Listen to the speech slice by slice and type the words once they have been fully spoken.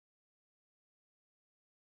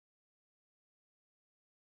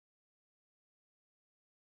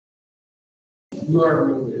You are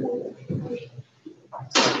muted.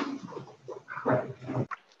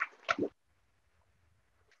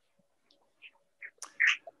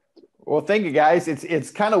 Well, thank you, guys.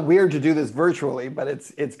 It's kind of weird to do this virtually, but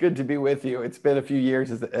it's good to be with you. It's been a few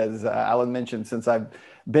years, as Alan mentioned, since I've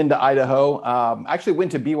been to Idaho. I actually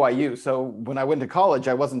went to BYU, so when I went to college,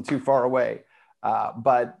 I wasn't too far away.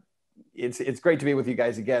 But it's great to be with you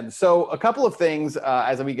guys again. So a couple of things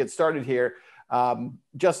as we get started here.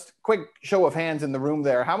 Just quick show of hands in the room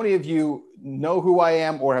there. How many of you know who I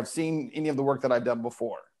am or have seen any of the work that I've done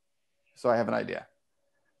before? So I have an idea.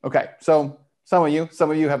 Okay, so some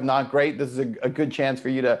of you have not. Great. This is a good chance for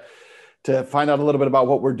you to find out a little bit about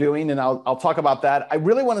what we're doing, and I'll talk about that. I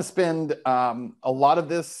really want to spend a lot of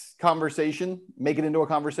this conversation, make it into a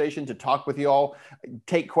conversation to talk with you all,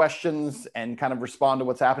 take questions, and kind of respond to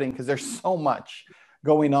what's happening, because there's so much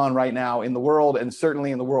going on right now in the world, and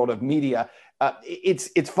certainly in the world of media.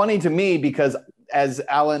 It's funny to me because, as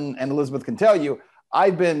Alan and Elizabeth can tell you,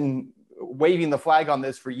 I've been waving the flag on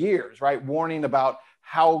this for years, right? Warning about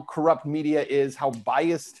how corrupt media is, how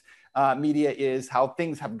biased media is, how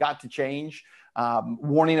things have got to change,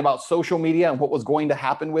 warning about social media and what was going to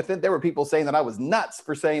happen with it. There were people saying that I was nuts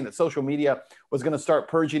for saying that social media was going to start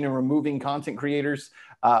purging and removing content creators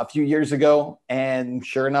a few years ago. And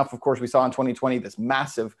sure enough, of course, we saw in 2020 this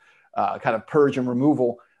massive kind of purge and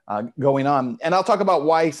removal going on. And I'll talk about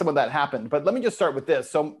why some of that happened. But let me just start with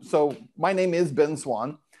this. So my name is Ben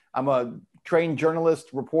Swann. I'm a trained journalist,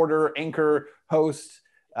 reporter, anchor, host.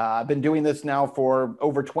 I've been doing this now for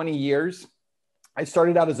over 20 years. I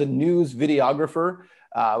started out as a news videographer,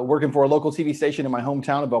 working for a local TV station in my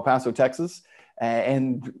hometown of El Paso, Texas,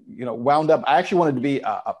 and wound up. I actually wanted to be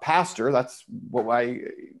a pastor. That's what my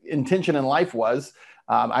intention in life was.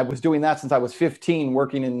 I was doing that since I was 15,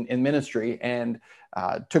 working in ministry, and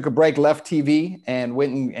took a break, left TV, and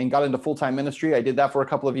went and got into full-time ministry. I did that for a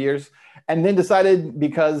couple of years, and then decided,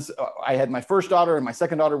 because I had my first daughter and my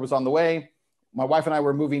second daughter was on the way. My wife and I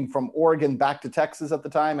were moving from Oregon back to Texas at the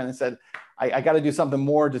time. And I said, I got to do something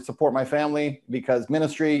more to support my family, because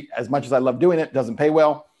ministry, as much as I love doing it, doesn't pay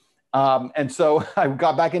well. And so I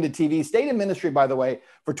got back into TV, stayed in ministry, by the way,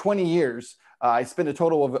 for 20 years. I spent a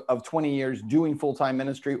total of 20 years doing full-time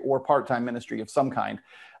ministry or part-time ministry of some kind.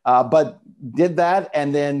 But did that,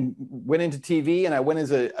 and then went into TV, and I went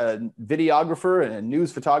as a videographer and a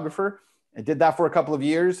news photographer. I did that for a couple of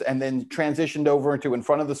years, and then transitioned over into in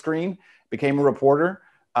front of the screen, became a reporter.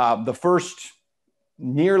 The first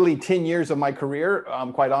nearly 10 years of my career,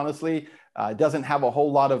 quite honestly, doesn't have a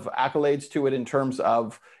whole lot of accolades to it in terms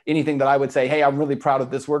of anything that I would say, hey, I'm really proud of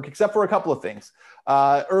this work, except for a couple of things.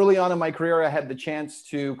 Early on in my career, I had the chance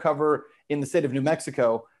to cover in the state of New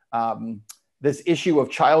Mexico this issue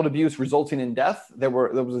of child abuse resulting in death. There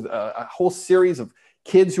was a whole series of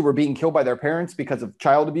kids who were being killed by their parents because of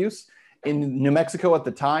child abuse. In New Mexico at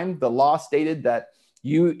the time, the law stated that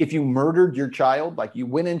if you murdered your child, like you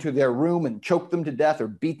went into their room and choked them to death or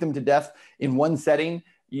beat them to death in one setting,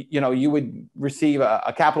 you would receive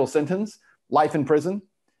a capital sentence, life in prison.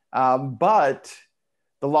 But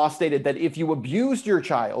the law stated that if you abused your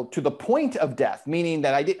child to the point of death, meaning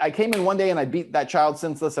that I came in one day and I beat that child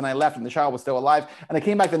senseless and I left and the child was still alive, and I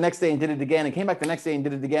came back the next day and did it again, and came back the next day and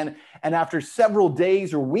did it again. And after several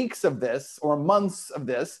days or weeks of this, or months of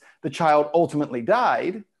this, the child ultimately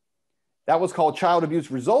died. That was called child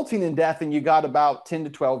abuse resulting in death, and you got about 10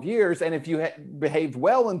 to 12 years. And if you behaved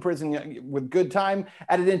well in prison with good time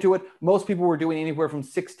added into it, most people were doing anywhere from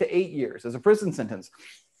 6 to 8 years as a prison sentence.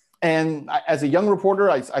 And as a young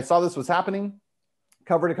reporter, I saw this was happening,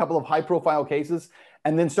 covered a couple of high-profile cases,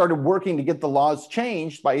 and then started working to get the laws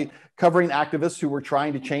changed by covering activists who were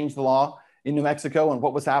trying to change the law in New Mexico and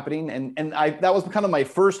what was happening. And that was kind of my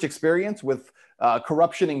first experience with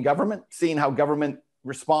corruption in government, seeing how government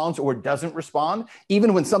responds or doesn't respond.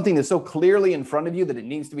 Even when something is so clearly in front of you that it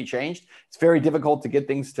needs to be changed, it's very difficult to get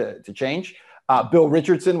things to change. Bill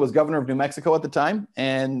Richardson was governor of New Mexico at the time.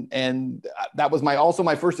 And that was also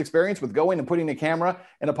my first experience with going and putting a camera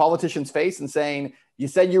in a politician's face and saying, you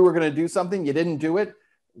said you were going to do something, you didn't do it.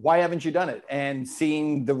 Why haven't you done it? And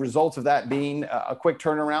seeing the results of that being a quick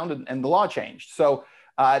turnaround and the law changed. So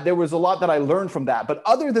there was a lot that I learned from that. But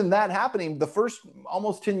other than that happening, the first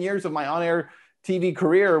almost 10 years of my on-air TV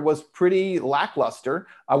career was pretty lackluster.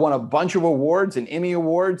 I won a bunch of awards and Emmy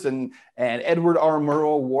awards and Edward R.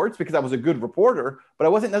 Murrow awards because I was a good reporter, but I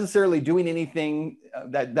wasn't necessarily doing anything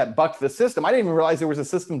that bucked the system. I didn't even realize there was a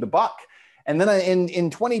system to buck. And then in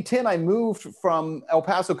 2010, I moved from El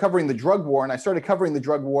Paso covering the drug war, and I started covering the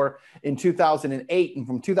drug war in 2008. And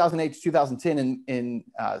from 2008 to 2010 in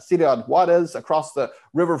Ciudad Juarez, across the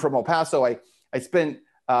river from El Paso, I spent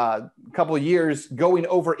couple of years going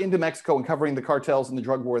over into Mexico and covering the cartels and the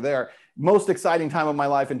drug war there. Most exciting time of my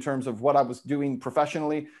life in terms of what I was doing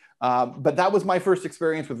professionally. But that was my first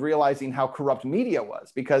experience with realizing how corrupt media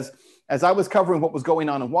was, because as I was covering what was going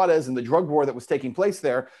on in Juarez and the drug war that was taking place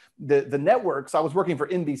there, the networks, I was working for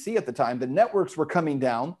NBC at the time, the networks were coming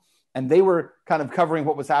down and they were kind of covering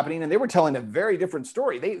what was happening, and they were telling a very different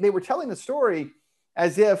story. They were telling the story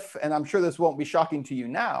as if, and I'm sure this won't be shocking to you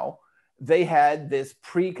now, they had this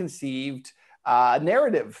preconceived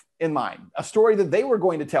narrative in mind, a story that they were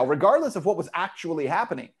going to tell, regardless of what was actually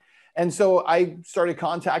happening. And so I started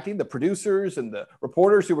contacting the producers and the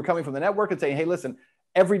reporters who were coming from the network and saying, hey, listen,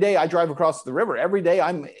 every day I drive across the river. Every day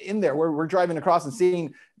I'm in there. We're driving across and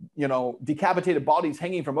seeing, decapitated bodies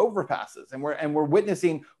hanging from overpasses. And we're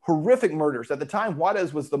witnessing horrific murders. At the time,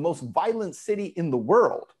 Juarez was the most violent city in the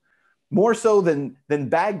world, more so than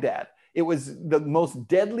Baghdad. It was the most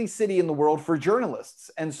deadly city in the world for journalists.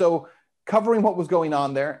 And so covering what was going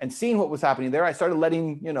on there and seeing what was happening there, I started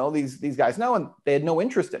letting, these guys know, and they had no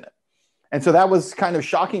interest in it. And so that was kind of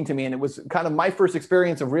shocking to me. And it was kind of my first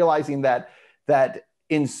experience of realizing that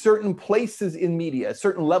in certain places in media,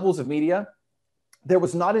 certain levels of media, there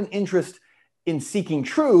was not an interest in seeking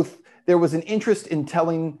truth. There was an interest in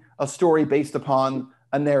telling a story based upon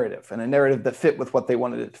a narrative, and a narrative that fit with what they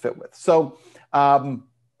wanted it to fit with. So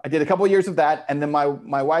I did a couple of years of that. And then my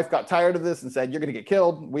wife got tired of this and said, you're going to get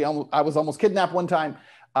killed. I was almost kidnapped one time.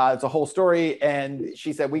 It's a whole story. And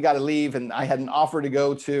she said, we got to leave. And I had an offer to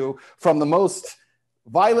go from the most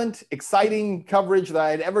violent, exciting coverage that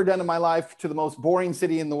I had ever done in my life to the most boring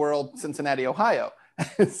city in the world, Cincinnati, Ohio.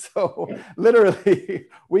 So literally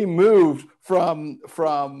we moved from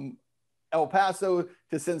El Paso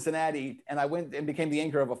to Cincinnati. And I went and became the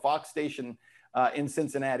anchor of a Fox station in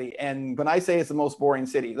Cincinnati. And when I say it's the most boring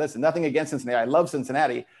city, listen, nothing against Cincinnati. I love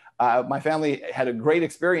Cincinnati. My family had a great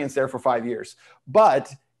experience there for 5 years,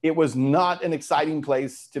 but it was not an exciting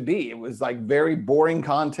place to be. It was like very boring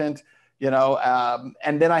content,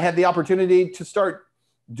 and then I had the opportunity to start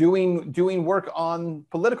doing work on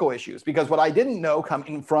political issues, because what I didn't know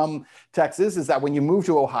coming from Texas is that when you move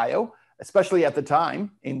to Ohio, especially at the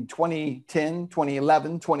time in 2010,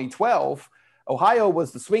 2011, 2012, Ohio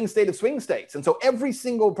was the swing state of swing states. And so every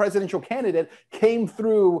single presidential candidate came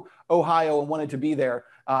through Ohio and wanted to be there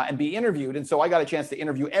and be interviewed. And so I got a chance to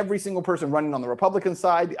interview every single person running on the Republican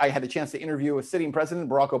side. I had a chance to interview a sitting president,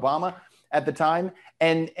 Barack Obama, at the time.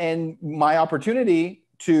 And my opportunity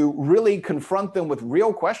to really confront them with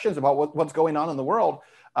real questions about what's going on in the world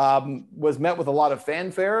was met with a lot of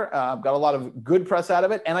fanfare, got a lot of good press out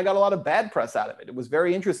of it, and I got a lot of bad press out of it. It was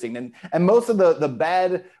very interesting. And most of the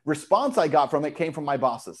bad response I got from it came from my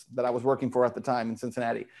bosses that I was working for at the time in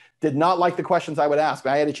Cincinnati. Did not like the questions I would ask.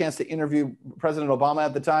 I had a chance to interview President Obama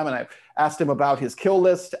at the time, and I asked him about his kill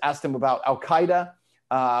list, asked him about Al-Qaeda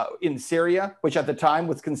in Syria, which at the time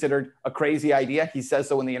was considered a crazy idea. He says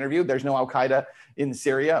so in the interview. There's no Al-Qaeda in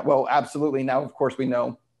Syria. Well, absolutely. Now, of course, we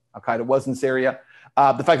know Al-Qaeda was in Syria.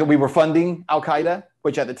 The fact that we were funding Al-Qaeda,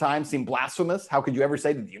 which at the time seemed blasphemous. How could you ever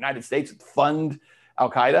say that the United States would fund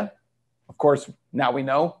Al-Qaeda? Of course, now we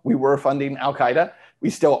know we were funding Al-Qaeda. We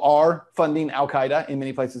still are funding Al-Qaeda in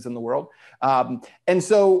many places in the world. And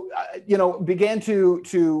so, began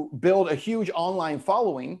to build a huge online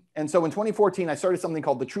following. And so in 2014, I started something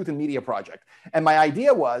called the Truth in Media Project. And my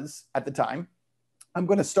idea was, at the time, I'm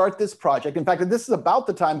going to start this project. In fact, this is about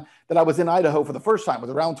the time that I was in Idaho for the first time. It was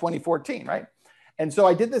around 2014, right? And so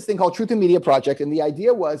I did this thing called Truth in Media Project. And the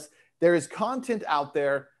idea was there is content out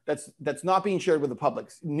there that's not being shared with the public,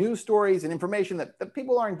 news stories and information that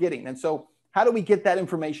people aren't getting. And so how do we get that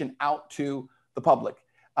information out to the public?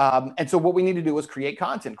 And so what we need to do is create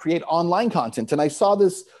content, create online content. And I saw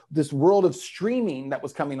this world of streaming that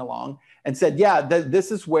was coming along and said, yeah,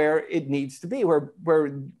 this is where it needs to be, where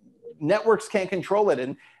networks can't control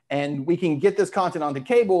it. And we can get this content onto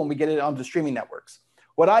cable and we get it onto streaming networks.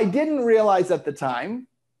 What I didn't realize at the time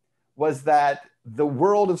was that the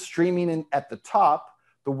world of streaming at the top,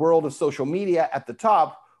 the world of social media at the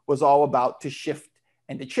top, was all about to shift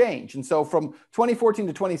and to change. And so from 2014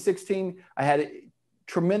 to 2016, I had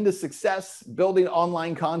tremendous success building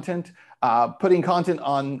online content, putting content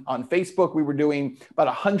on Facebook. We were doing about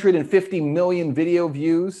 150 million video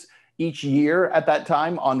views each year at that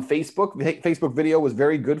time on Facebook. Facebook video was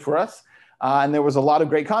very good for us. And there was a lot of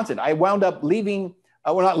great content. I wound up leaving,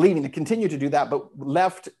 not leaving, to continue to do that, but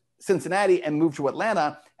left Cincinnati and moved to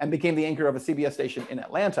Atlanta and became the anchor of a CBS station in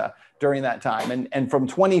Atlanta during that time. And from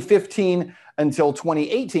 2015 until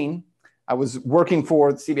 2018, I was working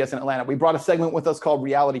for CBS in Atlanta. We brought a segment with us called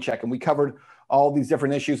Reality Check, and we covered all these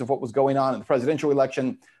different issues of what was going on in the presidential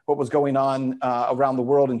election, what was going on around the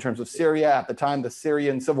world in terms of Syria. At the time, the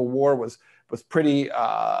Syrian civil war was pretty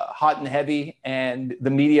hot and heavy, and the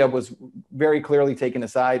media was very clearly taken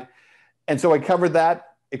aside. And so I covered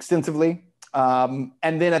that extensively. And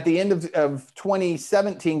then at the end of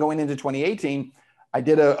 2017, going into 2018, I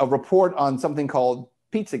did a report on something called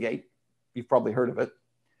Pizzagate. You've probably heard of it.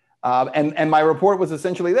 And my report was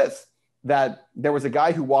essentially this, that there was a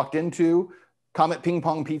guy who walked into Comet Ping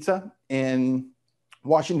Pong Pizza in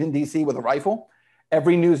Washington, D.C. with a rifle.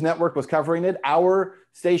 Every news network was covering it. Our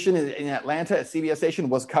station in Atlanta, a CBS station,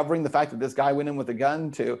 was covering the fact that this guy went in with a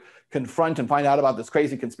gun to confront and find out about this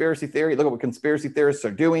crazy conspiracy theory. Look at what conspiracy theorists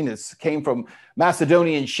are doing. This came from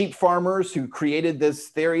Macedonian sheep farmers who created this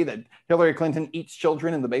theory that Hillary Clinton eats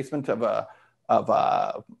children in the basement of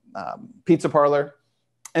a pizza parlor.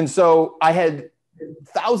 And so I had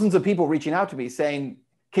thousands of people reaching out to me saying,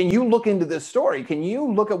 can you look into this story? Can you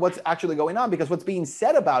look at what's actually going on? Because what's being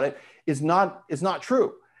said about it is not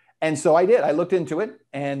true. And so I did. I looked into it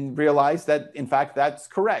and realized that, in fact, that's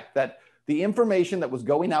correct, that the information that was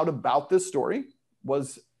going out about this story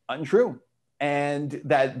was untrue. And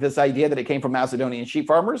that this idea that it came from Macedonian sheep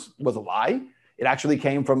farmers was a lie. It actually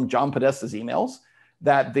came from John Podesta's emails,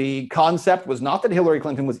 that the concept was not that Hillary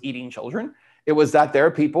Clinton was eating children. It was that there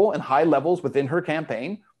are people in high levels within her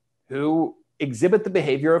campaign who exhibit the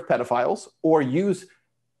behavior of pedophiles or use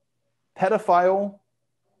pedophile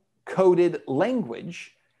coded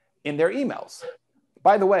language in their emails.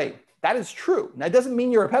 By the way, that is true. Now, it doesn't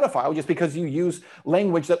mean you're a pedophile just because you use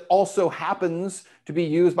language that also happens to be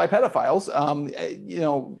used by pedophiles.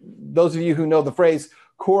 Those of you who know the phrase,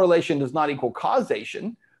 correlation does not equal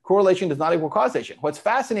causation. Correlation does not equal causation. What's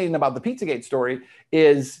fascinating about the Pizzagate story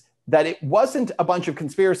is that it wasn't a bunch of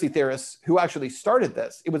conspiracy theorists who actually started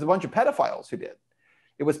this. It was a bunch of pedophiles who did.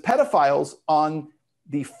 It was pedophiles on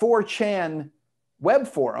the 4chan web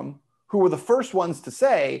forum who were the first ones to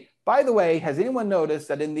say, by the way, has anyone noticed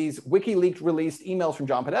that in these WikiLeaks released emails from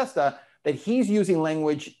John Podesta that he's using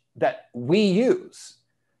language that we use,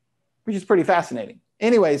 which is pretty fascinating.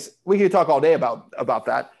 Anyways, we could talk all day about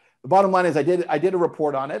that. The bottom line is I did a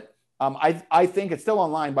report on it. I think it's still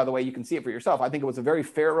online, by the way. You can see it for yourself. I think it was a very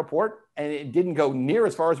fair report, and it didn't go near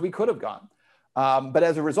as far as we could have gone. But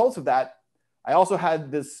as a result of that, I also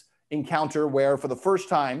had this encounter where, for the first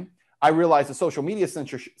time, I realized the social media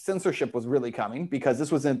censorship was really coming, because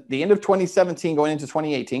this was at the end of 2017 going into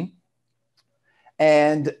 2018.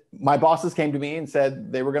 And my bosses came to me and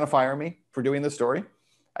said they were going to fire me for doing this story.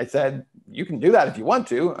 I said, you can do that if you want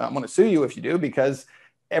to. I'm going to sue you if you do, because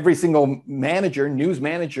every single news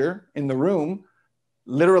manager in the room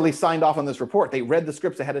literally signed off on this report. They read the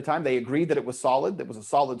scripts ahead of time. They agreed that it was solid. That was a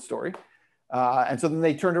solid story. And so then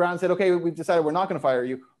they turned around and said, okay, we've decided we're not going to fire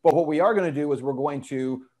you. But what we are going to do is we're going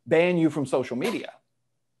to ban you from social media.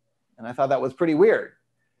 And I thought that was pretty weird.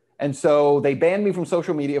 And so they banned me from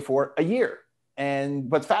social media for a year. And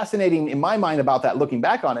what's fascinating in my mind about that, looking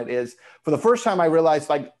back on it, is for the first time I realized,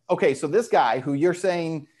 like, okay, so this guy who you're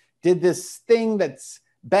saying did this thing that's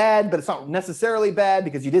bad, but it's not necessarily bad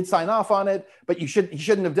because you did sign off on it, but you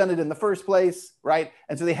shouldn't have done it in the first place, right?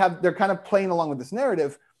 And so they're kind of playing along with this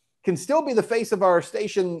narrative, can still be the face of our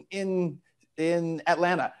station in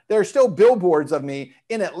Atlanta. There are still billboards of me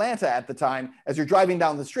in Atlanta at the time as you're driving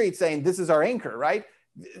down the street saying, this is our anchor, right?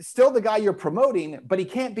 Still the guy you're promoting, but he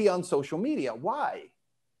can't be on social media. Why? It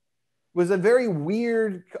was a very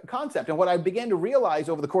weird concept. And what I began to realize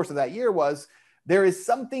over the course of that year was there is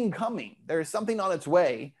something coming. There is something on its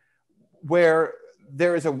way where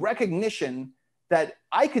there is a recognition that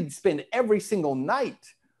I could spend every single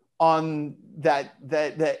night on the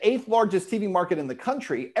 8th largest TV market in the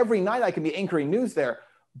country. Every night I can be anchoring news there.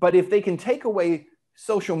 But if they can take away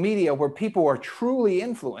social media where people are truly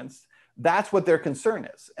influenced, that's what their concern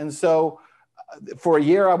is. And so for a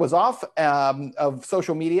year I was off of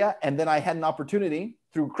social media. And then I had an opportunity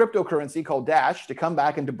through cryptocurrency called Dash to come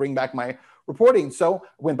back and to bring back my reporting. So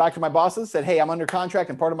went back to my bosses, said, hey, I'm under contract,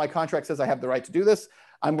 and part of my contract says I have the right to do this.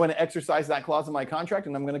 I'm going to exercise that clause in my contract,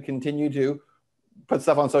 and I'm going to continue to put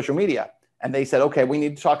stuff on social media. And they said, okay, we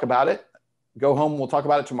need to talk about it. Go home. We'll talk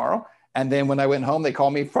about it tomorrow. And then when I went home, they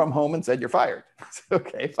called me from home and said, you're fired.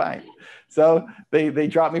 Okay, fine. So they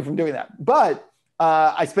dropped me from doing that. But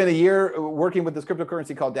I spent a year working with this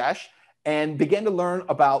cryptocurrency called Dash and began to learn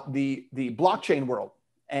about the blockchain world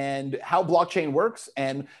and how blockchain works,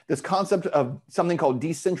 and this concept of something called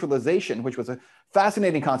decentralization, which was a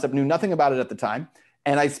fascinating concept, knew nothing about it at the time.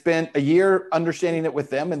 And I spent a year understanding it with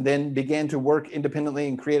them, and then began to work independently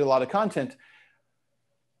and create a lot of content.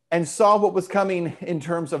 and saw what was coming in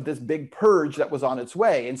terms of this big purge that was on its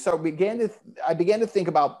way. And so I began to think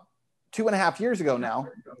about 2.5 years ago now,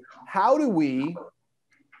 how do we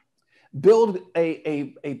build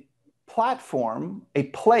a platform, a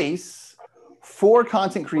place for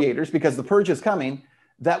content creators, because the purge is coming,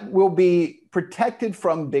 that will be protected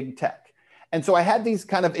from big tech. And so I had these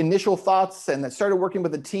kind of initial thoughts, and I started working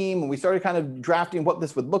with the team, and we started kind of drafting what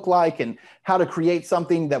this would look like and how to create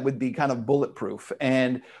something that would be kind of bulletproof.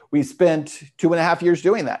 And we spent 2.5 years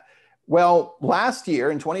doing that. Well, last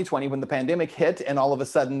year in 2020, when the pandemic hit and all of a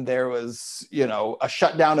sudden there was, a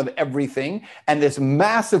shutdown of everything, and this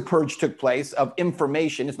massive purge took place of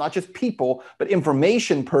information. It's not just people, but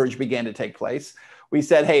information purge began to take place. We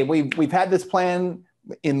said, hey, we've had this plan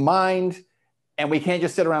in mind, and we can't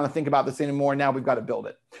just sit around and think about this anymore. Now we've got to build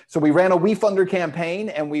it. So we ran a WeFunder campaign,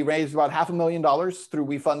 and we raised about $500,000 through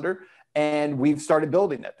WeFunder, and we've started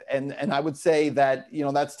building it. And I would say that,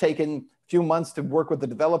 that's taken a few months to work with the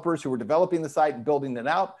developers who were developing the site and building it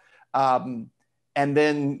out. And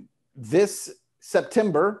then this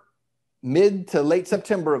September, mid to late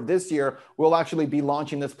September of this year, we'll actually be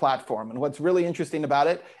launching this platform. And what's really interesting about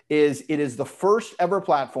it is the first ever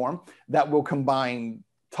platform that will combine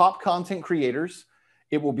top content creators.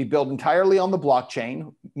 It will be built entirely on the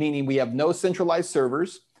blockchain, meaning we have no centralized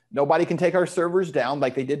servers. Nobody can take our servers down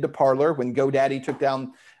like they did to Parler when GoDaddy took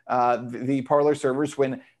down the Parler servers,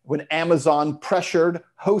 when Amazon pressured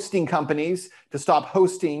hosting companies to stop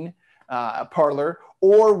hosting Parler,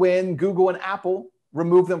 or when Google and Apple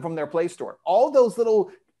removed them from their Play Store. All those little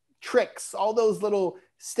tricks, all those little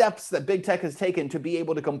steps that big tech has taken to be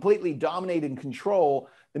able to completely dominate and control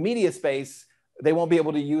the media space, they won't be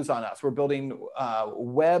able to use on us. We're building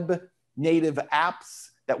web native apps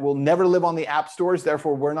that will never live on the app stores.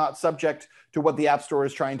 Therefore, we're not subject to what the app store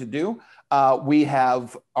is trying to do. We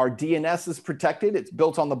have our DNS is protected. It's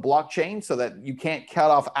built on the blockchain so that you can't cut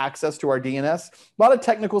off access to our DNS. A lot of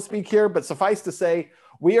technical speak here, but suffice to say,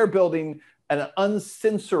 we are building an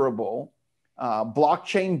uncensorable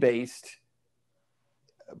blockchain-based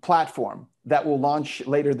platform that will launch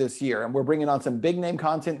later this year. And we're bringing on some big name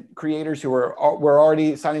content creators who we're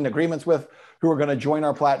already signing agreements with, who are going to join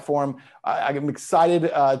our platform. I'm excited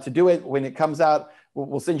to do it. When it comes out,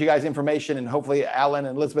 we'll send you guys information, and hopefully Alan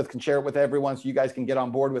and Elizabeth can share it with everyone so you guys can get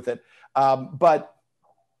on board with it. But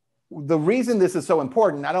the reason this is so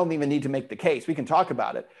important, I don't even need to make the case. We can talk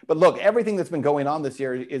about it. But look, everything that's been going on this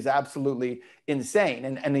year is absolutely insane.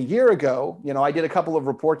 And a year ago, I did a couple of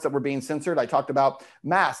reports that were being censored. I talked about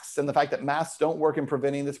masks and the fact that masks don't work in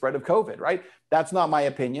preventing the spread of COVID, right? That's not my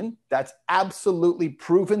opinion. That's absolutely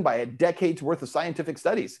proven by a decade's worth of scientific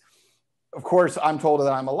studies. Of course, I'm told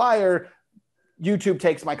that I'm a liar. YouTube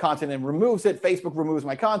takes my content and removes it. Facebook removes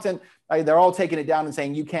my content. They're all taking it down and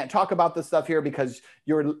saying, you can't talk about this stuff here because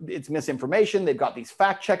it's misinformation. They've got these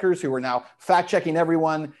fact checkers who are now fact checking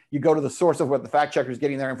everyone. You go to the source of what the fact checker is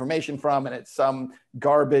getting their information from, and it's some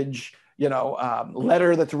garbage,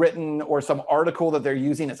 letter that's written or some article that they're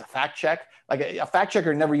using as a fact check. Like a fact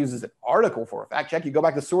checker never uses an article for a fact check. You go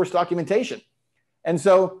back to source documentation. And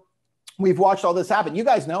so we've watched all this happen. You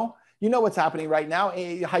guys know. You know what's happening right now.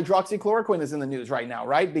 Hydroxychloroquine is in the news right now,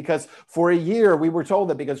 right? Because for a year, we were told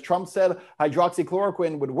that because Trump said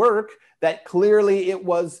hydroxychloroquine would work, that clearly it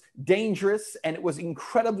was dangerous, and it was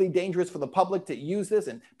incredibly dangerous for the public to use this,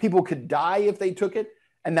 and people could die if they took it.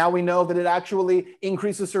 And now we know that it actually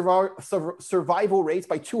increases survival rates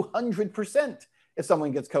by 200%. If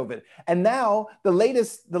someone gets COVID. And now the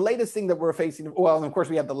latest thing that we're facing, well, and of course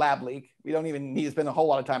we have the lab leak. We don't even need to spend a whole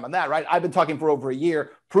lot of time on that, right? I've been talking for over a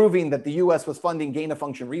year, proving that the US was funding gain of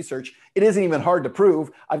function research. It isn't even hard to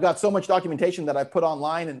prove. I've got so much documentation that I've put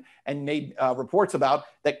online and made reports about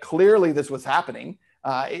that clearly this was happening.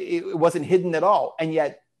 It wasn't hidden at all. And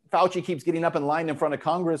yet Fauci keeps getting up in line in front of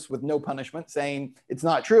Congress with no punishment saying it's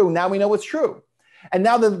not true. Now we know it's true. And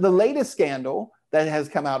now the latest scandal that has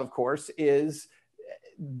come out, of course, is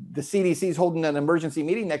the CDC is holding an emergency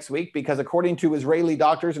meeting next week because according to Israeli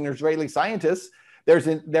doctors and Israeli scientists,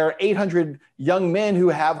 there are 800 young men who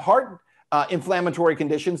have heart inflammatory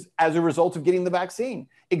conditions as a result of getting the vaccine.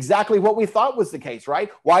 Exactly what we thought was the case,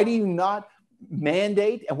 right? Why do you not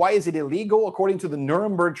mandate, and why is it illegal according to the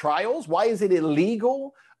Nuremberg trials? Why is it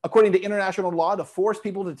illegal according to international law to force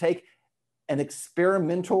people to take an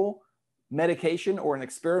experimental medication or an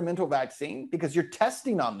experimental vaccine? Because you're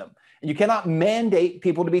testing on them. And you cannot mandate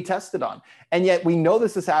people to be tested on. And yet we know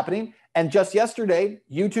this is happening. And just yesterday,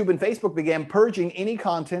 YouTube and Facebook began purging any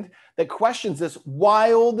content that questions this,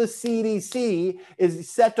 while the CDC is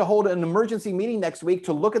set to hold an emergency meeting next week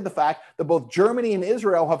to look at the fact that both Germany and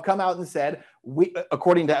Israel have come out and said,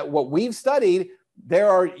 according to what we've studied, there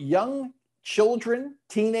are young children,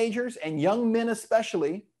 teenagers, and young men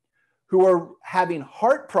especially, who are having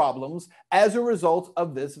heart problems as a result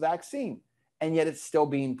of this vaccine. And yet it's still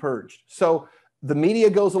being purged. So the media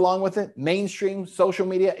goes along with it, mainstream, social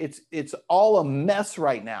media, it's all a mess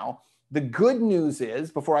right now. The good news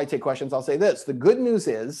is, before I take questions, I'll say this. The good news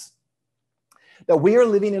is that we are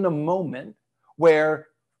living in a moment where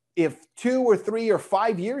if 2 or 3 or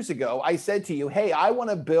 5 years ago, I said to you, hey, I want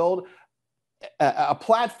to build a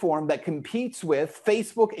platform that competes with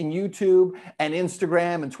Facebook and YouTube and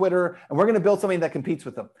Instagram and Twitter, and we're going to build something that competes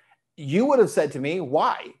with them, you would have said to me,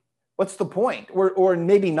 why? What's the point? Or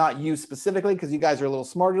maybe not you specifically, because you guys are a little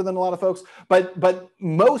smarter than a lot of folks, but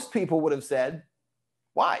most people would have said,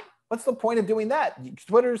 why? What's the point of doing that?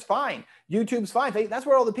 Twitter's fine. YouTube's fine. That's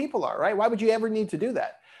where all the people are, right? Why would you ever need to do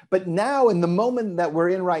that? But now, in the moment that we're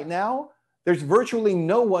in right now, there's virtually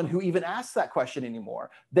no one who even asks that question anymore.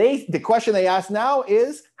 The question they ask now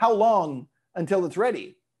is, how long until it's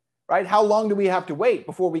ready, right? How long do we have to wait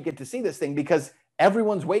before we get to see this thing? Because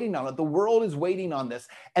everyone's waiting on it. The world is waiting on this.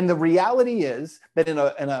 And the reality is that in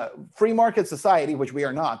a free market society, which we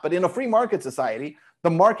are not, but in a free market society, the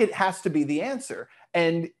market has to be the answer.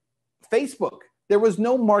 And Facebook, there was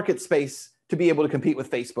no market space to be able to compete with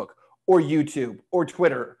Facebook or YouTube or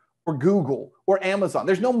Twitter or Google or Amazon.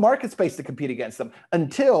 There's no market space to compete against them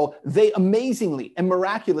until they amazingly and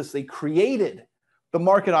miraculously created the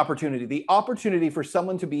market opportunity, the opportunity for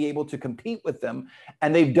someone to be able to compete with them,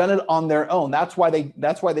 and they've done it on their own. That's why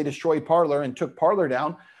they destroyed Parler and took Parler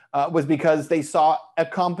down, was because they saw a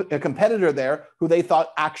competitor there who they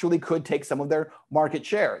thought actually could take some of their market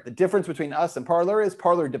share. The difference between us and Parler is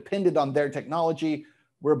Parler depended on their technology.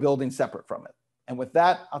 We're building separate from it. And with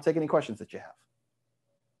that, I'll take any questions that you have.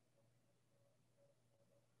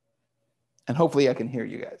 And hopefully I can hear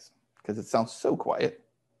you guys because it sounds so quiet.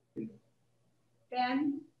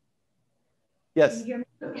 Ben? Yes,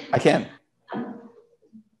 I can.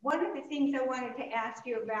 One of the things I wanted to ask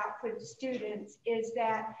you about for the students is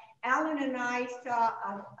that Alan and I saw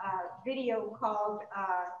a video called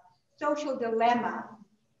Social Dilemma,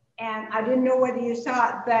 and I didn't know whether you saw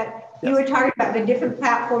it, but you were talking about the different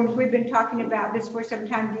platforms. We've been talking about this for some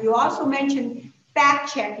time. You also mentioned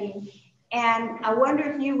fact checking, and I wonder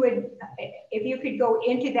if you could go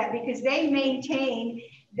into that, because they maintain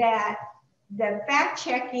that the fact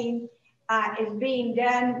checking is being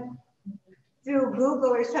done through Google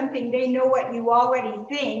or something. They know what you already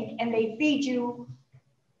think and they feed you.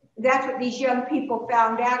 That's what these young people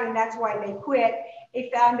found out, and that's why they quit.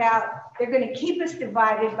 They found out they're going to keep us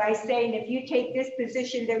divided by saying, if you take this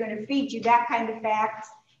position, they're going to feed you that kind of facts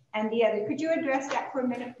and the other. Could you address that for a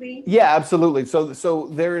minute, please? Yeah, absolutely. So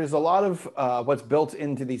there is a lot of what's built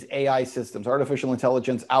into these AI systems, artificial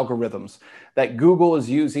intelligence algorithms, that Google is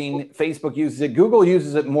using, Facebook uses it. Google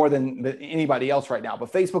uses it more than anybody else right now,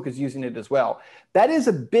 but Facebook is using it as well. That is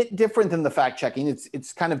a bit different than the fact checking.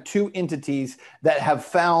 It's kind of two entities that have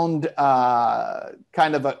found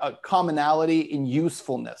kind of a commonality in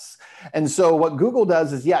usefulness. And so what Google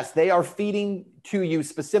does is, yes, they are feeding to you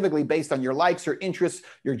specifically based on your likes, your interests,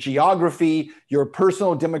 your geography, your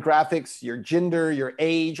personal demographics, your gender, your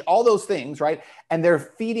age, all those things, right? And they're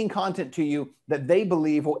feeding content to you that they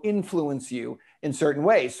believe will influence you in certain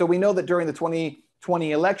ways. So we know that during the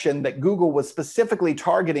 2020 election that Google was specifically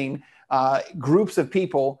targeting groups of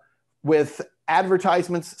people with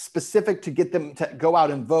advertisements specific to get them to go out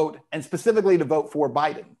and vote, and specifically to vote for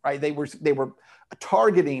Biden, right? They were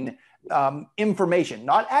targeting information,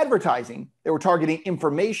 not advertising. They were targeting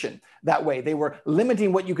information that way. They were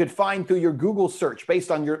limiting what you could find through your Google search based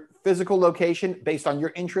on your physical location, based on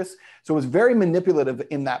your interests. So it was very manipulative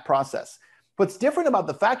in that process. What's different about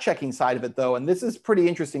the fact-checking side of it, though, and this is pretty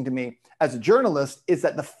interesting to me as a journalist, is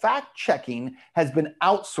that the fact-checking has been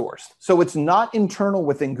outsourced. So it's not internal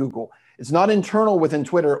within Google. It's not internal within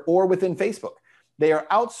Twitter or within Facebook. They are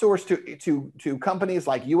outsourced to companies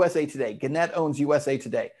like USA Today. Gannett owns USA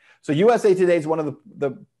Today. So USA Today is one of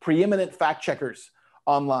the preeminent fact checkers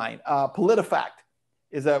online. PolitiFact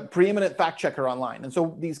is a preeminent fact checker online. And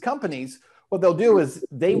so these companies, what they'll do is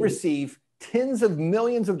they receive tens of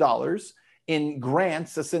millions of dollars in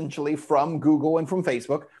grants, essentially, from Google and from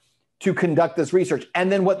Facebook to conduct this research.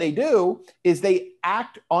 And then what they do is they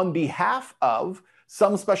act on behalf of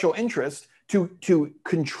some special interest to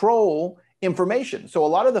control information. So a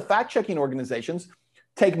lot of the fact-checking organizations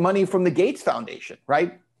take money from the Gates Foundation,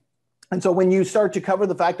 right? And so when you start to cover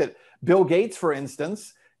the fact that Bill Gates, for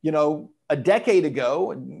instance, a decade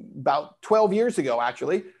ago, about 12 years ago,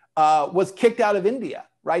 actually, was kicked out of India,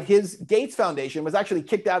 right? His Gates Foundation was actually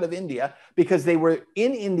kicked out of India because they were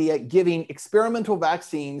in India giving experimental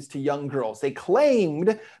vaccines to young girls. They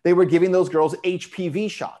claimed they were giving those girls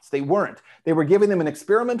HPV shots. They weren't. They were giving them an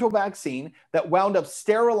experimental vaccine that wound up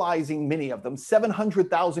sterilizing many of them,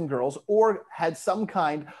 700,000 girls, or had some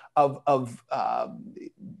kind of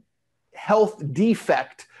health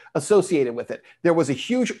defect associated with it. There was a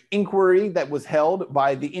huge inquiry that was held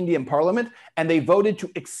by the Indian parliament, and they voted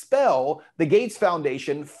to expel the Gates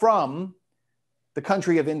Foundation from the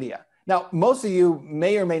country of India. Now, most of you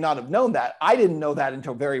may or may not have known that. I didn't know that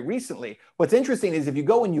until very recently. What's interesting is if you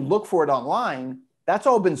go and you look for it online, that's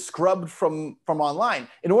all been scrubbed from online.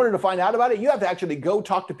 In order to find out about it, you have to actually go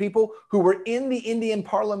talk to people who were in the Indian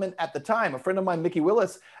parliament at the time. A friend of mine, Mickey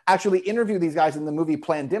Willis, actually interviewed these guys in the movie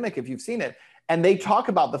Plandemic, if you've seen it. And they talk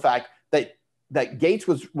about the fact that Gates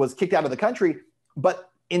was kicked out of the country. But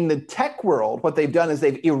in the tech world, what they've done is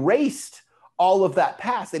they've erased all of that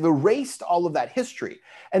past. They've erased all of that history.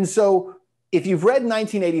 And so if you've read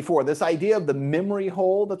 1984, this idea of the memory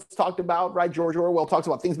hole that's talked about, right? George Orwell talks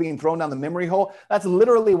about things being thrown down the memory hole. That's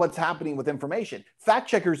literally what's happening with information. Fact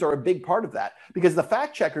checkers are a big part of that because the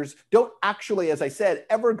fact checkers don't actually, as I said,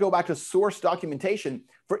 ever go back to source documentation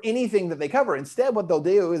for anything that they cover. Instead, what they'll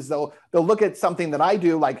do is they'll look at something that I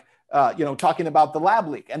do, like talking about the lab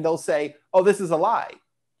leak, and they'll say, "Oh, this is a lie.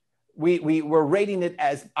 We're rating it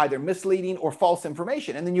as either misleading or false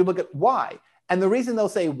information." And then you look at why. And the reason they'll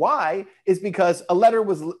say why is because a letter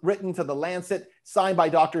was written to the Lancet, signed by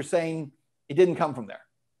doctors saying it didn't come from there.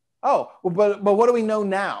 Oh, well, but what do we know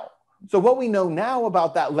now? So what we know now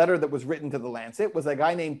about that letter that was written to the Lancet was a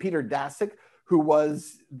guy named Peter Daszak, who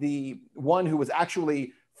was the one who was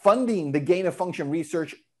actually funding the gain of function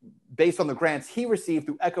research based on the grants he received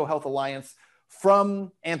through EcoHealth Alliance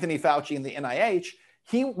from Anthony Fauci and the NIH.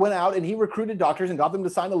 He went out and he recruited doctors and got them to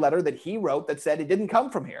sign a letter that he wrote that said it didn't come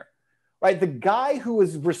from here. Right? The guy who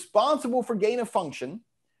was responsible for gain of function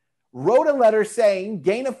wrote a letter saying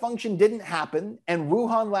gain of function didn't happen and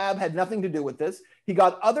Wuhan lab had nothing to do with this. He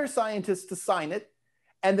got other scientists to sign it,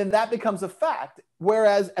 and then that becomes a fact.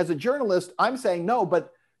 Whereas as a journalist, I'm saying, no,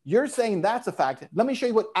 but you're saying that's a fact. Let me show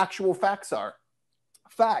you what actual facts are.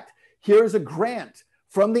 Fact, here's a grant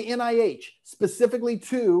from the NIH specifically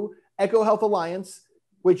to EcoHealth Alliance,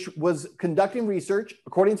 which was conducting research,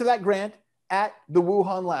 according to that grant, at the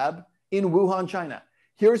Wuhan lab in Wuhan, China.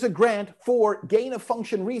 Here's a grant for gain of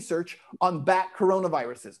function research on bat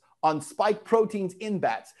coronaviruses, on spike proteins in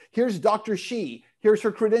bats. Here's Dr. Shi. Here's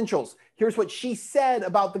her credentials. Here's what she said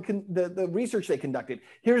about the research they conducted.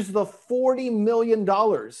 Here's the $40 million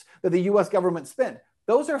that the US government spent.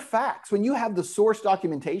 Those are facts. When you have the source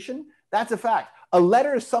documentation, that's a fact. A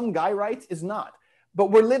letter some guy writes is not.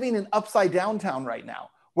 But we're living in upside down town right now,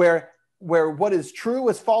 where what is true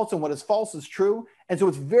is false and what is false is true. And so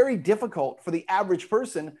it's very difficult for the average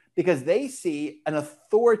person because they see an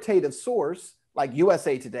authoritative source like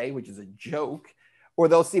USA Today, which is a joke, or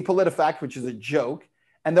they'll see PolitiFact, which is a joke,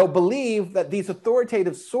 and they'll believe that these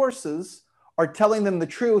authoritative sources are telling them the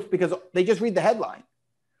truth because they just read the headline.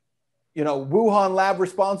 You know, Wuhan lab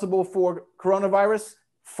responsible for coronavirus,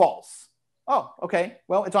 false. Oh, okay.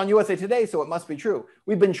 Well, it's on USA Today, so it must be true.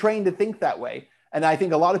 We've been trained to think that way. And I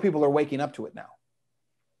think a lot of people are waking up to it now.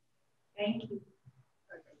 Thank you.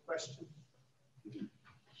 Question.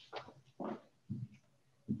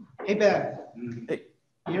 Hey, Ben. Hey.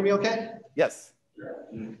 You hear me okay? Yes.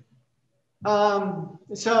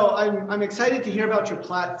 So I'm excited to hear about your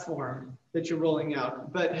platform that you're rolling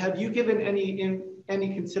out, but have you given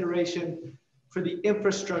any consideration for the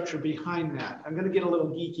infrastructure behind that? I'm going to get a little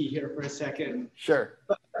geeky here for a second. Sure.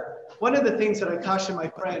 But one of the things that I caution my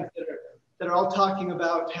friends that are all talking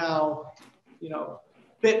about how,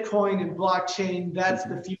 Bitcoin and blockchain, that's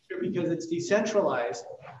the future because it's decentralized.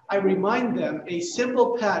 I remind them a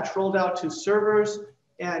simple patch rolled out to servers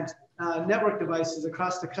and network devices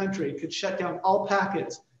across the country could shut down all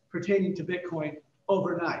packets pertaining to Bitcoin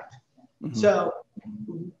overnight. Mm-hmm. So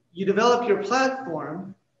you develop your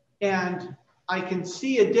platform and I can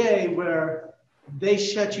see a day where they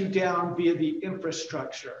shut you down via the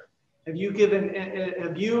infrastructure. Have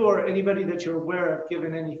you or anybody that you're aware of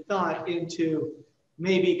given any thought into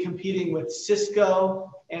maybe competing with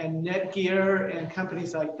Cisco and Netgear and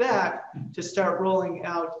companies like that to start rolling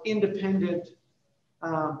out independent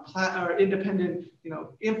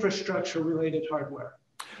infrastructure related hardware?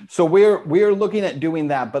 So we're looking at doing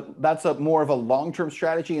that, but that's more of a long-term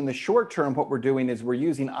strategy. In the short term, what we're doing is we're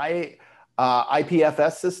using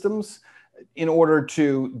IPFS systems in order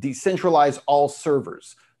to decentralize all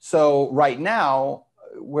servers. So right now,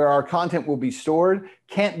 where our content will be stored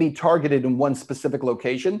can't be targeted in one specific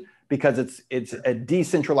location because it's a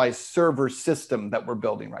decentralized server system that we're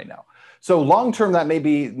building right now. So long term, that may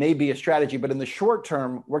be a strategy, but in the short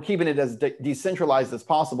term, we're keeping it as decentralized as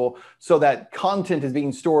possible so that content is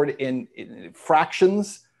being stored in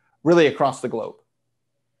fractions really across the globe.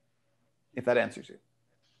 If that answers you.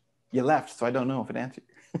 You left, so I don't know if it answered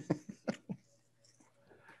you.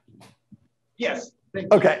 Yes.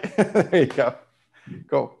 Thank you. Okay, there you go.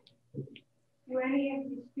 Go. Do any of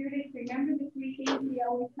the students remember the three things we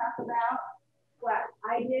always talk about? What?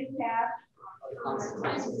 Ideas have,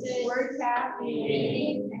 words have,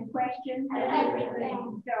 and questions and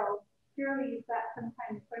everything. So surely you've got some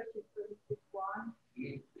kind of questions for Mr. Swann.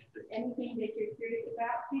 Anything that you're curious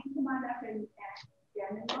about, please come on up and ask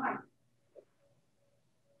them in line.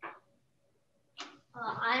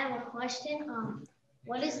 I have a question.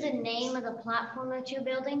 What is the name of the platform that you're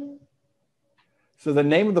building? So the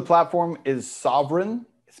name of the platform is Sovren,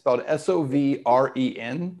 it's spelled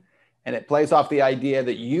S-O-V-R-E-N, and it plays off the idea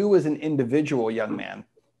that you as an individual, young man,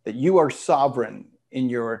 that you are sovereign in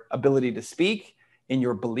your ability to speak, in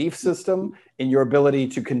your belief system, in your ability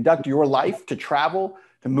to conduct your life, to travel,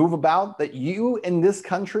 to move about, that you in this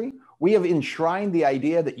country, we have enshrined the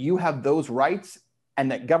idea that you have those rights and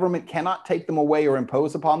that government cannot take them away or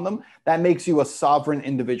impose upon them. That makes you a sovereign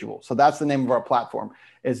individual. So that's the name of our platform,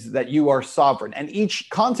 is that you are sovereign. And each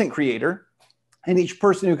content creator and each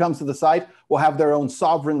person who comes to the site will have their own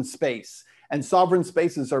sovereign space. And sovereign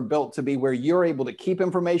spaces are built to be where you're able to keep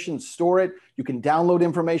information, store it. You can download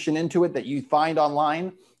information into it that you find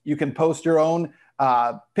online. You can post your own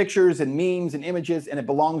pictures and memes and images, and it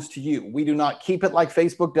belongs to you. We do not keep it like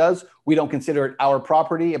Facebook does. We don't consider it our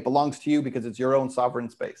property. It belongs to you because it's your own sovereign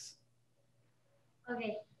space.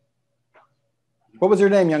 Okay. What was your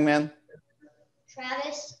name, young man?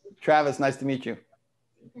 Travis. Travis, nice to meet you.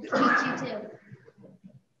 Nice to meet you too.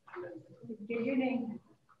 Give your name.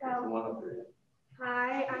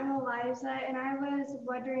 Hi, I'm Eliza, and I was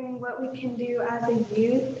wondering what we can do as a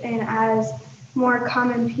youth and as more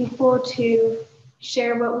common people to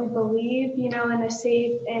share what we believe, in a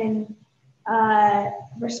safe and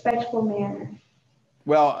respectful manner.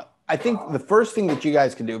 Well, I think the first thing that you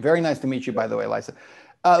guys can do, very nice to meet you, by the way, Eliza.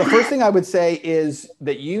 The first thing I would say is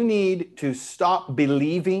that you need to stop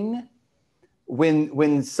believing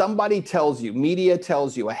when somebody tells you, media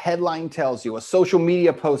tells you, a headline tells you, a social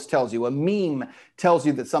media post tells you, a meme tells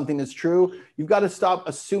you that something is true. You've got to stop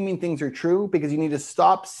assuming things are true because you need to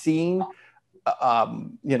stop seeing,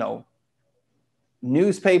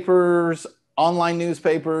 newspapers, online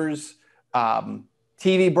newspapers,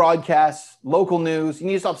 TV broadcasts, local news. You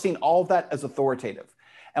need to stop seeing all of that as authoritative.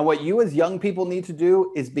 And what you as young people need to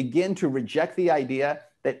do is begin to reject the idea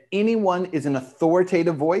that anyone is an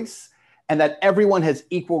authoritative voice and that everyone has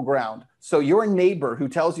equal ground. So your neighbor who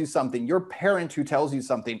tells you something, your parent who tells you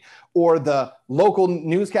something, or the local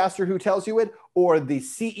newscaster who tells you it, or the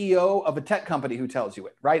CEO of a tech company who tells you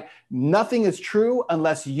it, right? Nothing is true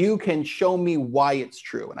unless you can show me why it's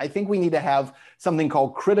true. And I think we need to have something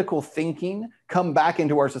called critical thinking come back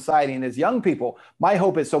into our society. And as young people, my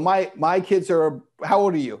hope is, so my kids are, how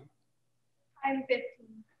old are you? I'm 15.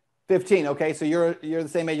 15, okay. So you're the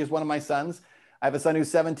same age as one of my sons. I have a son who's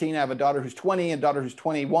 17, I have a daughter who's 20, a daughter who's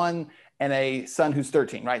 21, and a son who's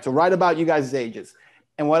 13, right? So right about you guys' ages.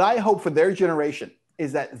 And what I hope for their generation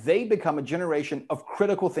is that they become a generation of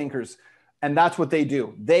critical thinkers. And that's what they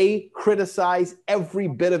do. They criticize every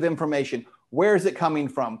bit of information. Where is it coming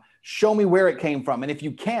from? Show me where it came from. And if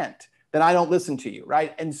you can't, then I don't listen to you,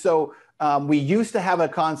 right? And so we used to have a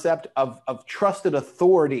concept of trusted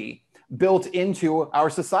authority built into our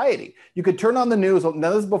society. You could turn on the news. Now,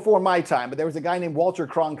 this is before my time, but there was a guy named Walter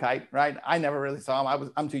Cronkite, right? I never really saw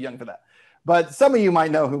him. I'm too young for that. But some of you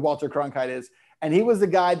might know who Walter Cronkite is. And he was the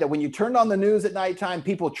guy that when you turned on the news at nighttime,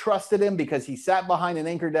 people trusted him because he sat behind an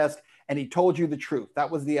anchor desk and he told you the truth.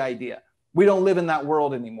 That was the idea. We don't live in that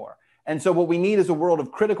world anymore. And so what we need is a world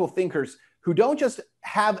of critical thinkers who don't just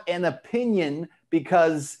have an opinion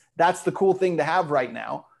because that's the cool thing to have right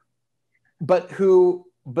now, but who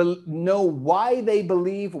know why they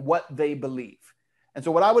believe what they believe. And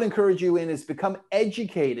so what I would encourage you in is become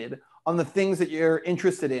educated on the things that you're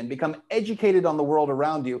interested in, become educated on the world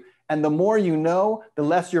around you. And the more you know, the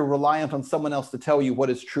less you're reliant on someone else to tell you what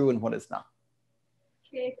is true and what is not.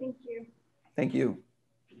 Okay, thank you. Thank you.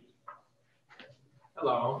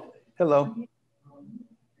 Hello. Hello.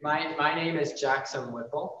 My name is Jackson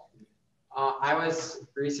Whipple. I was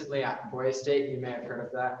recently at Boy State. You may have heard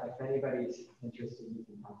of that. If anybody's interested, you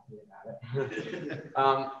can talk to me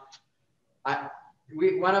about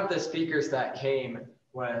it. One of the speakers that came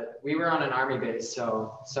we were on an army base,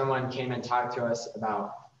 so someone came and talked to us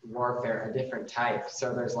about warfare, a different type.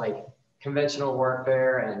 So there's like conventional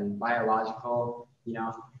warfare and biological,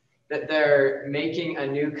 that they're making a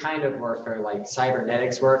new kind of warfare, like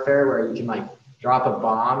cybernetics warfare, where you can like drop a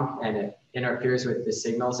bomb and it interferes with the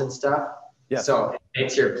signals and stuff. Yes. So it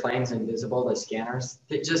makes your planes invisible, the scanners,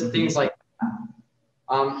 just things like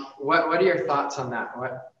that. What are your thoughts on that?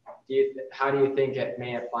 How do you think it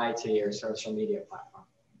may apply to your social media platform?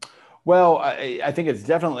 Well, I think it's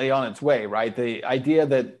definitely on its way, right? The idea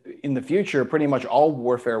that in the future, pretty much all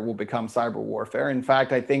warfare will become cyber warfare. In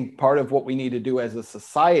fact, I think part of what we need to do as a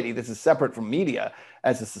society, this is separate from media,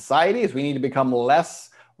 as a society, is we need to become less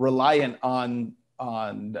reliant on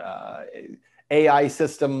AI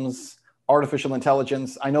systems, artificial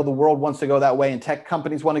intelligence. I know the world wants to go that way and tech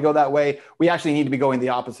companies want to go that way. We actually need to be going the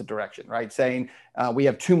opposite direction, right? Saying we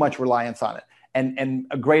have too much reliance on it. And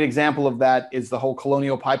a great example of that is the whole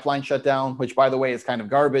Colonial pipeline shutdown, which, by the way, is kind of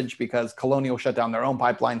garbage because Colonial shut down their own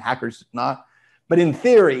pipeline, hackers did not. But in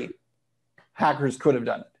theory, hackers could have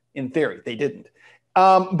done it. In theory, they didn't.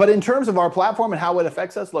 But in terms of our platform and how it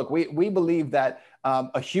affects us, look, we believe that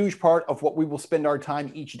a huge part of what we will spend our time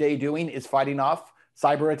each day doing is fighting off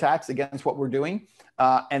cyber attacks against what we're doing,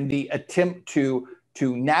 and the attempt to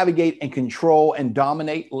navigate and control and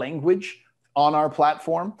dominate language on our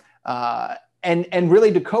platform. And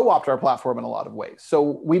really to co-opt our platform in a lot of ways.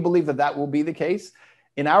 So we believe that that will be the case.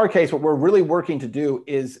 In our case, what we're really working to do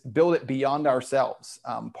is build it beyond ourselves.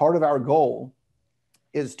 Part of our goal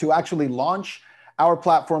is to actually launch our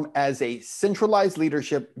platform as a centralized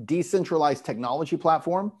leadership, decentralized technology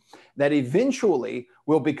platform that eventually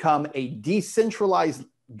will become a decentralized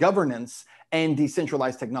governance and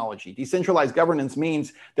decentralized technology. Decentralized governance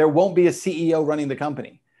means there won't be a CEO running the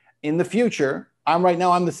company. In the future, right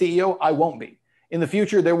now I'm the CEO, I won't be. In the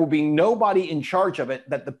future, there will be nobody in charge of it,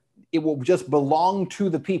 it will just belong to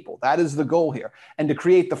the people. That is the goal here. And to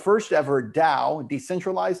create the first ever DAO,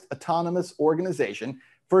 decentralized autonomous organization,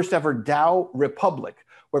 first ever DAO republic,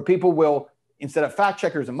 where people will, instead of fact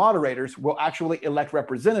checkers and moderators, will actually elect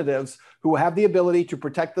representatives who will have the ability to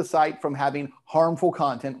protect the site from having harmful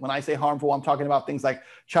content. When I say harmful, I'm talking about things like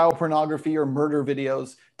child pornography or murder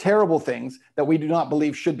videos, terrible things that we do not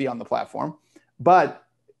believe should be on the platform. But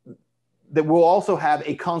that will also have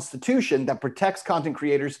a constitution that protects content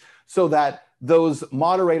creators so that those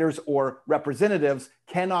moderators or representatives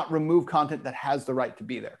cannot remove content that has the right to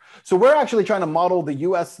be there. So we're actually trying to model the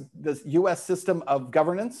US system of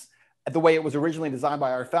governance the way it was originally designed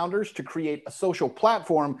by our founders to create a social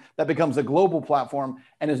platform that becomes a global platform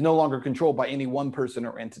and is no longer controlled by any one person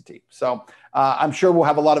or entity. So I'm sure we'll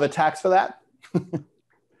have a lot of attacks for that,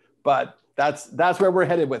 but that's where we're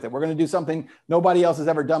headed with it. We're going to do something nobody else has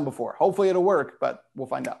ever done before. Hopefully it'll work, but we'll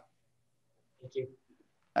find out. Thank you.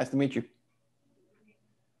 Nice to meet you.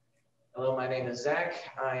 Hello, my name is Zach.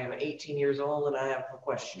 I am 18 years old and I have a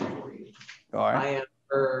question for you. All right. I have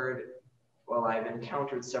I've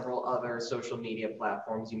encountered several other social media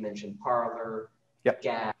platforms. You mentioned Parler, yep.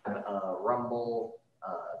 Gab, Rumble.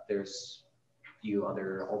 There's a few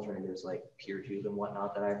other alternatives like PeerTube and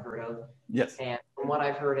whatnot that I've heard of. Yes. And from what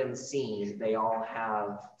I've heard and seen, they all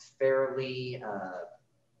have there's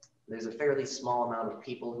a fairly small amount of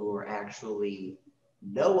people who are actually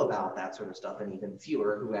know about that sort of stuff, and even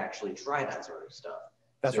fewer who actually try that sort of stuff.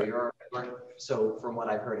 That's right. So from what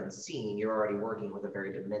I've heard and seen, you're already working with a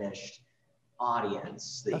very diminished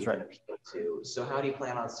audience that you can appeal to. So how do you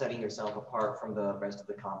plan on setting yourself apart from the rest of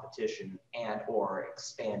the competition and or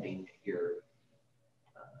expanding your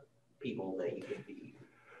people that you can be?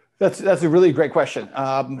 That's a really great question.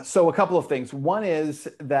 So a couple of things. One is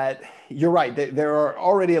that you're right. There are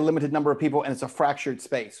already a limited number of people and it's a fractured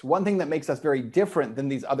space. One thing that makes us very different than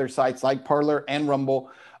these other sites like Parler and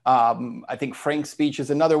Rumble, I think Frank's Speech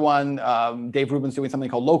is another one. Dave Rubin's doing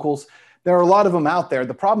something called Locals. There are a lot of them out there.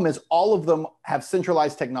 The problem is all of them have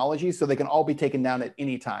centralized technology, so they can all be taken down at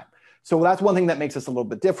any time. So that's one thing that makes us a little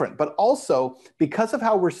bit different. But also, because of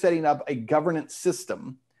how we're setting up a governance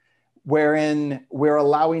system, wherein we're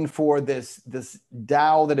allowing for this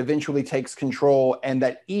DAO that eventually takes control and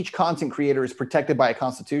that each content creator is protected by a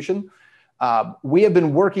constitution, we have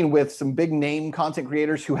been working with some big name content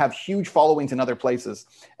creators who have huge followings in other places.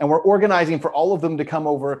 And we're organizing for all of them to come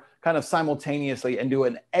over kind of simultaneously and do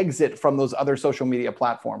an exit from those other social media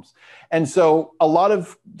platforms. And so a lot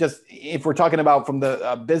of just, if we're talking about from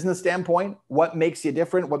the business standpoint, what makes you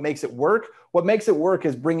different, what makes it work? What makes it work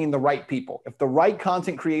is bringing the right people. If the right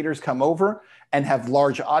content creators come over and have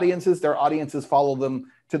large audiences, their audiences follow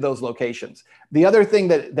them to those locations. The other thing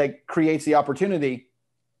that creates the opportunity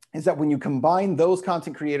is that when you combine those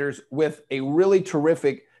content creators with a really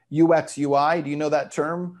terrific UX UI, do you know that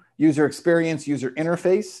term? User experience, user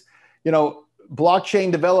interface. You know,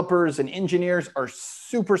 blockchain developers and engineers are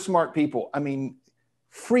super smart people. I mean,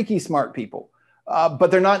 freaky smart people.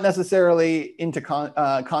 But they're not necessarily into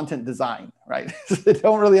content design, right? They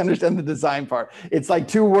don't really understand the design part. It's like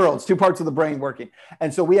two worlds, two parts of the brain working.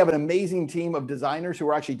 And so we have an amazing team of designers who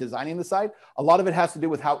are actually designing the site. A lot of it has to do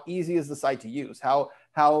with how easy is the site to use,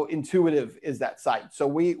 how intuitive is that site. So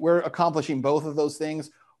we're accomplishing both of those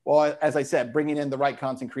things. Well, as I said, bringing in the right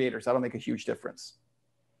content creators, that'll make a huge difference.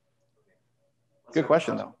 Good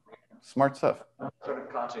question, though. Smart stuff. What sort of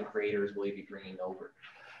content creators will you be bringing over?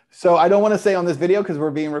 So I don't want to say on this video because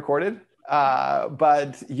we're being recorded,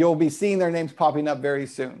 but you'll be seeing their names popping up very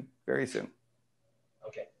soon, very soon.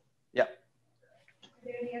 Okay. Yep. Are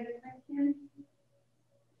there any other questions?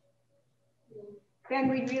 Ben,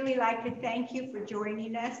 we'd really like to thank you for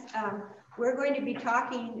joining us. We're going to be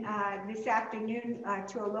talking this afternoon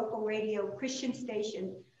to a local radio Christian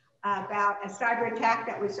station about a cyber attack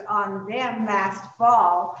that was on them last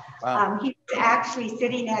fall. Wow. He was actually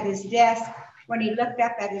sitting at his desk when he looked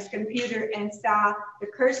up at his computer and saw the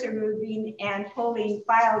cursor moving and pulling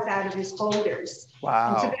files out of his folders.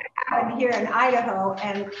 Wow. And so that happened here in Idaho,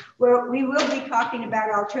 and we will be talking about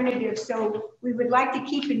alternatives. So we would like to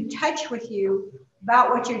keep in touch with you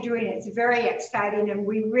about what you're doing. It's very exciting, and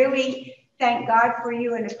we really thank God for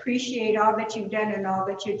you and appreciate all that you've done and all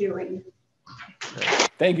that you're doing.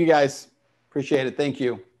 Thank you, guys. Appreciate it. Thank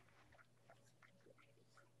you.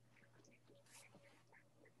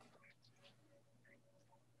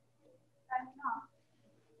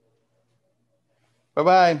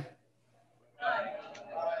 Bye-bye.